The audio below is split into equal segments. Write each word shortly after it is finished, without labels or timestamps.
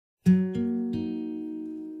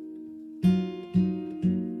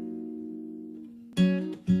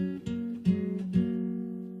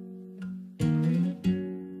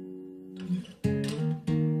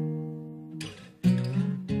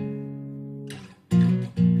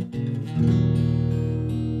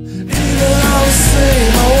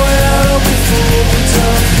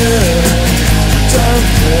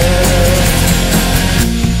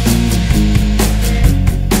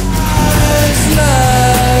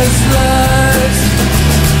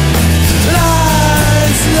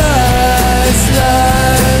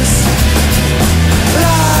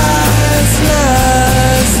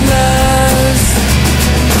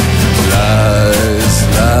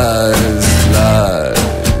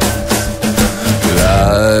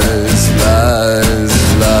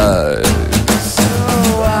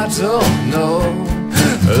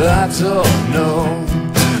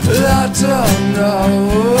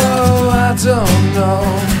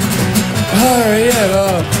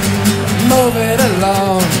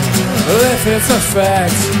if it's a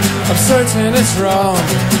fact. I'm certain it's wrong.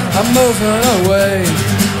 I'm moving away.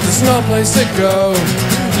 There's no place to go.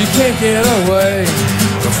 You can't get away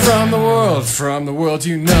from the world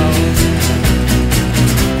you know.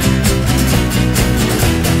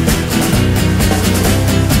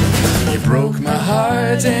 Broke my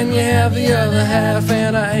heart and you have the other half,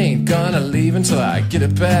 and I ain't gonna leave until I get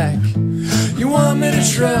it back. You want me to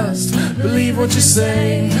trust, believe what you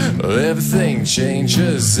say, well, everything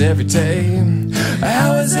changes every day.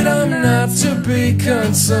 How is it I'm not to be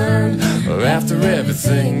concerned, well, after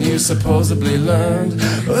everything you supposedly learned?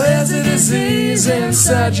 Well, there's a disease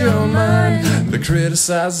inside your mind that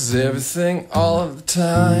criticizes everything all of the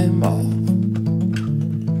time.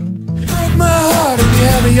 My heart and you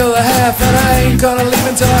have the other half, and I ain't gonna leave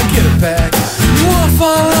until I get it back. You wanna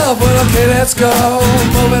fall in love? Well, okay, let's go.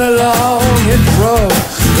 Moving along, hit the road.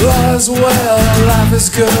 All is well, life is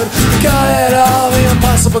good. God had all the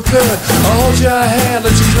impossible good. I'll hold your hand,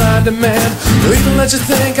 let you cry and demand. Or even let you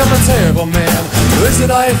think I'm a terrible man. Is it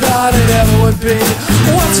all you thought it ever would be?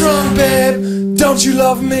 What's wrong, babe? Don't you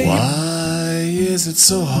love me? Why is it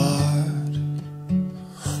so hard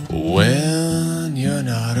when you're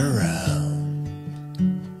not around?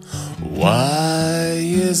 Why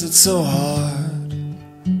is it so hard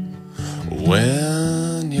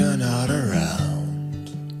when you're not around?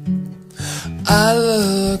 I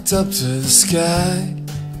looked up to the sky,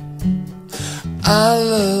 I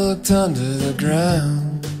looked under the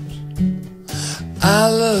ground,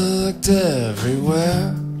 I looked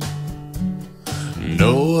everywhere,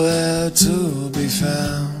 nowhere to be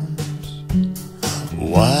found.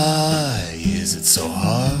 Why is it so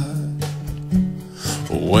hard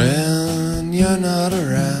when you're not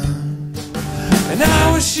around? And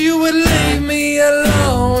I wish you would leave me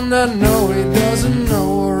alone. I know he doesn't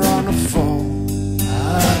know we're on the phone.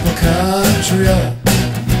 I'm a country up,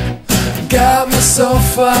 got me so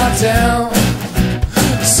far down,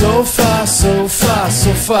 so far, so far,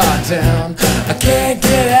 so far down. I can't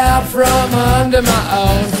get out from under my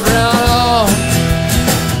own frown.